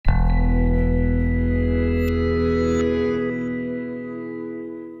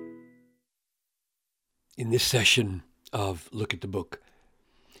this session of Look at the Book,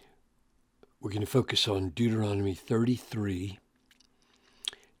 we're going to focus on Deuteronomy 33,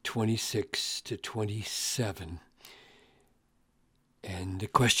 26 to 27. And the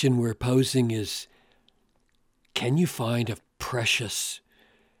question we're posing is, can you find a precious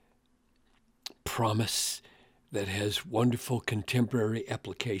promise that has wonderful contemporary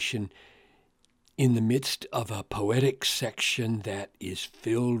application in the midst of a poetic section that is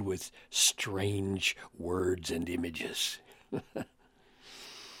filled with strange words and images?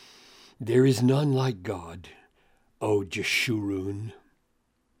 There is none like God, O Jeshurun,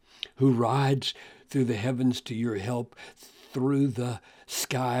 who rides through the heavens to your help, through the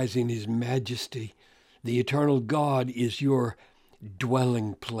skies in his majesty. The eternal God is your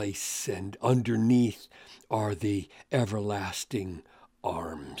dwelling place, and underneath are the everlasting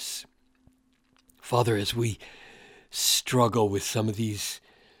arms. Father, as we struggle with some of these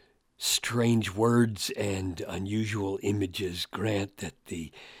strange words and unusual images, grant that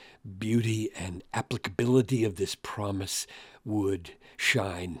the beauty and applicability of this promise would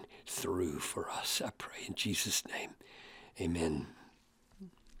shine through for us. I pray in Jesus' name. Amen.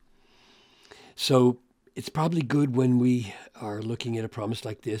 So it's probably good when we are looking at a promise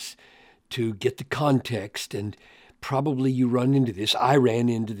like this to get the context, and probably you run into this. I ran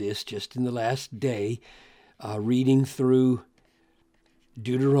into this just in the last day, reading through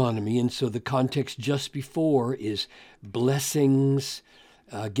Deuteronomy. And so the context just before is blessings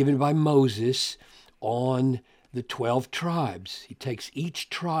given by Moses on the 12 tribes. He takes each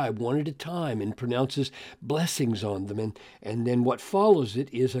tribe one at a time and pronounces blessings on them. And then what follows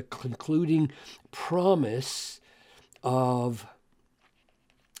it is a concluding promise of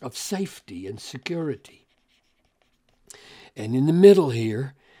safety and security. And in the middle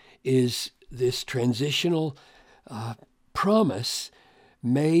here is this transitional promise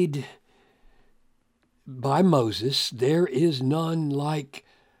made by Moses. There is none like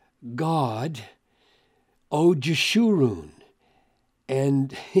God, O Jeshurun.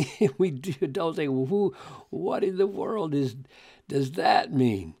 And we don't say, well, what in the world does that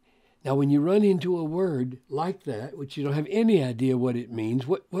mean? Now, when you run into a word like that, which you don't have any idea what it means,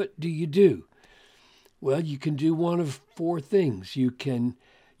 what do you do? Well, you can do one of four things. You can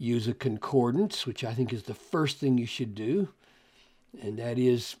use a concordance, which I think is the first thing you should do. And that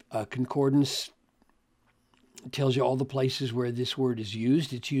is a concordance tells you all the places where this word is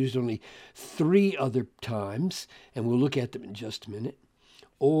used. It's used only 3 other times, and we'll look at them in just a minute.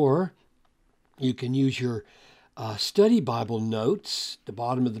 Or you can use your study Bible notes, the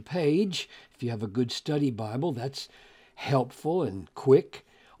bottom of the page. If you have a good study Bible, that's helpful and quick.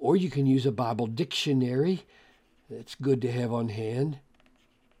 Or you can use a Bible dictionary. That's good to have on hand.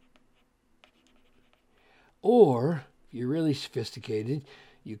 Or, if you're really sophisticated,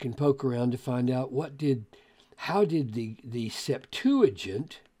 you can poke around to find out how did the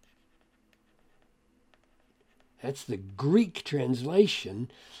Septuagint, that's the Greek translation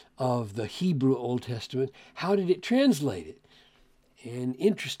of the Hebrew Old Testament, how did it translate it? And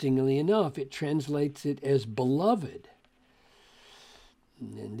interestingly enough, it translates it as beloved.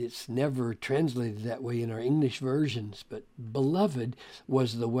 And it's never translated that way in our English versions, but beloved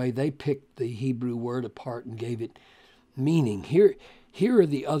was the way they picked the Hebrew word apart and gave it meaning. Here are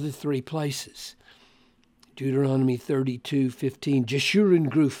the other 3 places. Deuteronomy 32:15, Jeshurun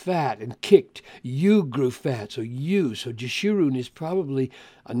grew fat and kicked. You grew fat. So Jeshurun is probably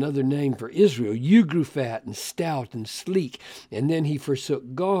another name for Israel. You grew fat and stout and sleek. And then he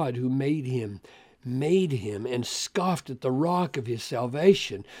forsook God who made him and scoffed at the rock of his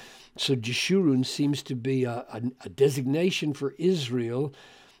salvation. So Jeshurun seems to be a designation for Israel,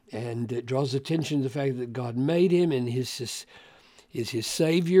 and it draws attention to the fact that God made him and is his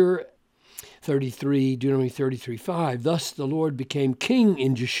Savior. Deuteronomy 33:5, thus the Lord became king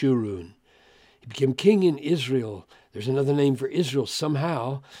in Jeshurun. He became king in Israel. There's another name for Israel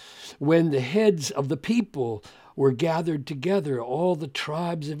somehow. When the heads of the people were gathered together, all the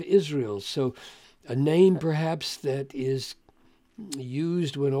tribes of Israel. So a name perhaps that is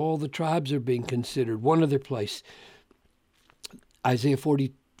used when all the tribes are being considered. One other place, Isaiah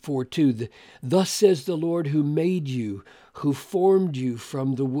 44:2, thus says the Lord who made you, who formed you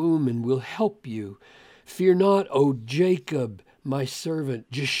from the womb and will help you. Fear not, O Jacob, my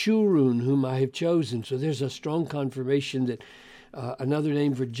servant, Jeshurun, whom I have chosen. So there's a strong confirmation that another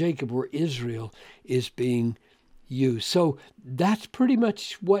name for Jacob, or Israel, is being used. So that's pretty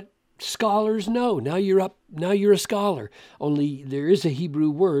much what scholars know. Now you're a scholar. Only there is a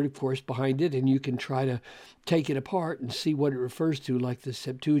Hebrew word, of course, behind it, and you can try to take it apart and see what it refers to, like the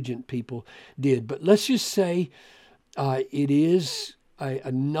Septuagint people did. But let's just say it is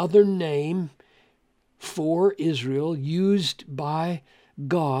another name for Israel, used by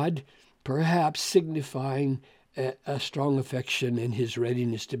God, perhaps signifying a strong affection and his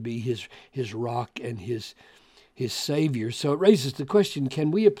readiness to be his rock and his Savior. So it raises the question, can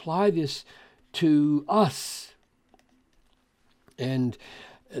we apply this to us? And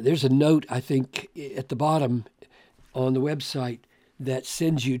there's a note, I think, at the bottom on the website that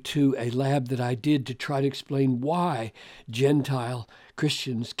sends you to a lab that I did to try to explain why Gentile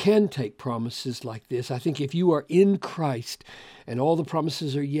Christians can take promises like this. I think if you are in Christ and all the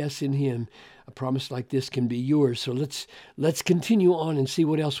promises are yes in him, a promise like this can be yours. So let's continue on and see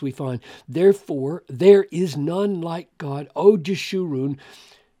what else we find. Therefore, there is none like God, O Jeshurun,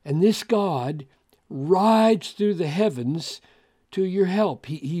 and this God rides through the heavens to your help.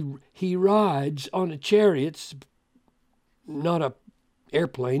 He rides on a chariot, not a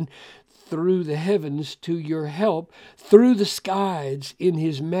airplane, through the heavens to your help, through the skies in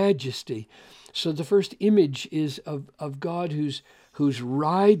his majesty. So the first image is of God who's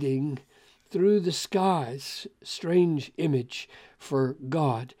riding through the skies. Strange image for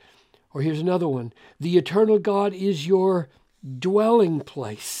God. Or here's another one. The eternal God is your dwelling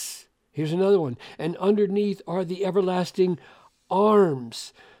place. Here's another one. And underneath are the everlasting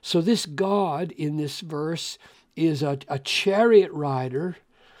arms. So this God in this verse is a chariot rider,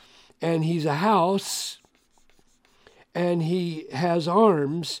 and he's a house, and he has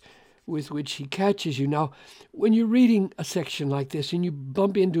arms with which he catches you. Now, when you're reading a section like this and you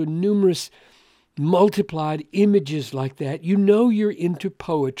bump into numerous multiplied images like that, you know you're into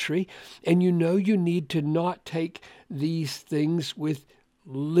poetry, and you know you need to not take these things with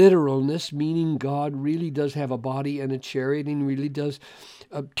literalness, meaning God really does have a body and a chariot, and he really does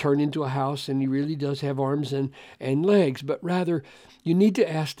turn into a house, and he really does have arms and legs. But rather, you need to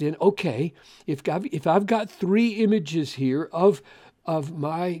ask then, okay, if I've got three images here of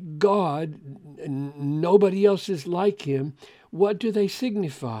my God, and nobody else is like him, what do they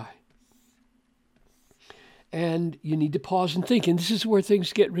signify? And you need to pause and think. And this is where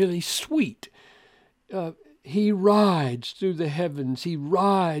things get really sweet. He rides through the heavens. He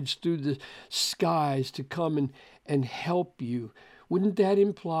rides through the skies to come and help you. Wouldn't that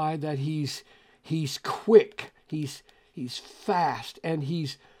imply that he's quick, he's fast, and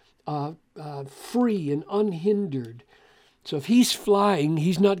he's free and unhindered? So if he's flying,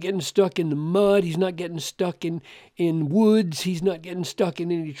 he's not getting stuck in the mud. He's not getting stuck in woods. He's not getting stuck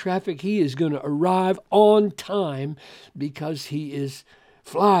in any traffic. He is going to arrive on time because he is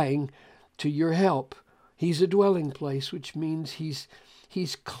flying to your help. He's a dwelling place, which means he's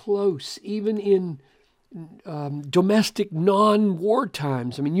close, even in domestic non-war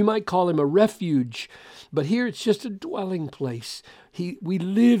times. I mean, you might call him a refuge, but here it's just a dwelling place. We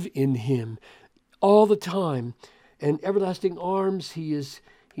live in him all the time. And everlasting arms, he is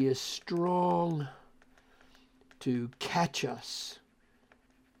strong to catch us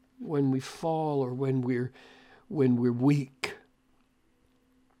when we fall or when we're weak.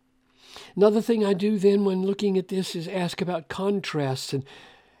 Another thing I do then when looking at this is ask about contrasts,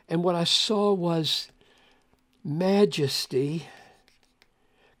 and what I saw was majesty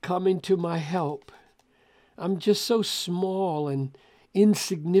coming to my help. I'm just so small and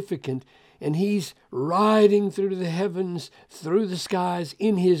insignificant, and he's riding through the heavens, through the skies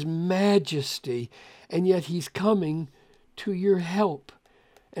in his majesty, and yet he's coming to your help.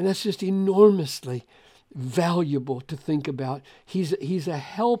 And that's just enormously valuable to think about. He's a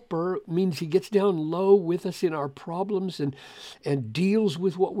helper, means he gets down low with us in our problems and deals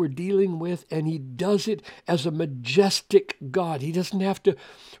with what we're dealing with, and he does it as a majestic God. He doesn't have to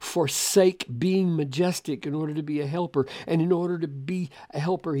forsake being majestic in order to be a helper, and in order to be a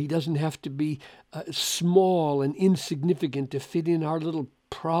helper, he doesn't have to be small and insignificant to fit in our little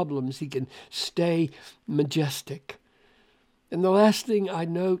problems. He can stay majestic. And the last thing I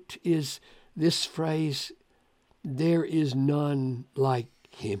note is this phrase, there is none like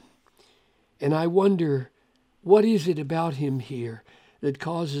him. And I wonder, what is it about him here that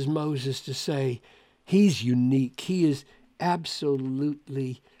causes Moses to say, he's unique. He is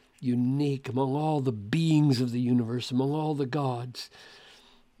absolutely unique among all the beings of the universe, among all the gods.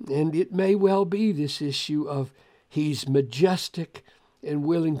 And it may well be this issue of he's majestic and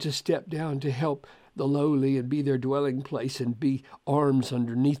willing to step down to help the lowly and be their dwelling place and be arms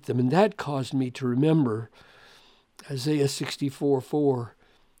underneath them. And that caused me to remember Isaiah 64:4,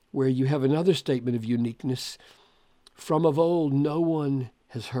 where you have another statement of uniqueness. From of old no one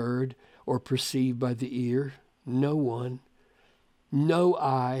has heard or perceived by the ear, no one. No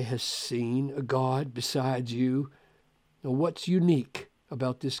eye has seen a God besides you. Now what's unique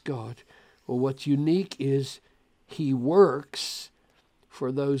about this God? Well, what's unique is he works for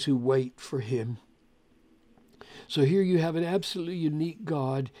those who wait for him. So here you have an absolutely unique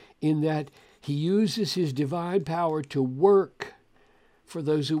God in that he uses his divine power to work for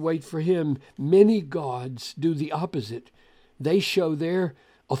those who wait for him. Many gods do the opposite. They show their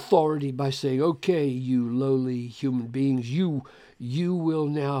authority by saying, okay, you lowly human beings, you will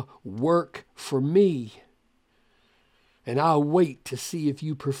now work for me. And I'll wait to see if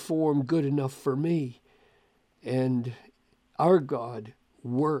you perform good enough for me. And our God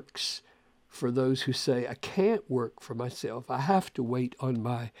works for those who say, I can't work for myself. I have to wait on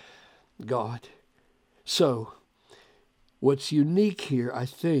my God. So, what's unique here, I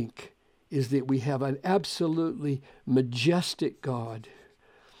think, is that we have an absolutely majestic God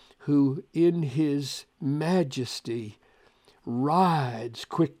who in his majesty rides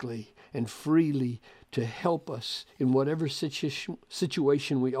quickly and freely to help us in whatever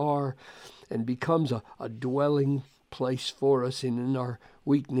situation we are, and becomes a dwelling place for us, and in our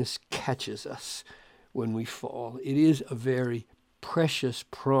weakness catches us when we fall. It is a very precious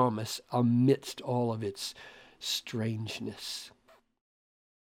promise amidst all of its strangeness.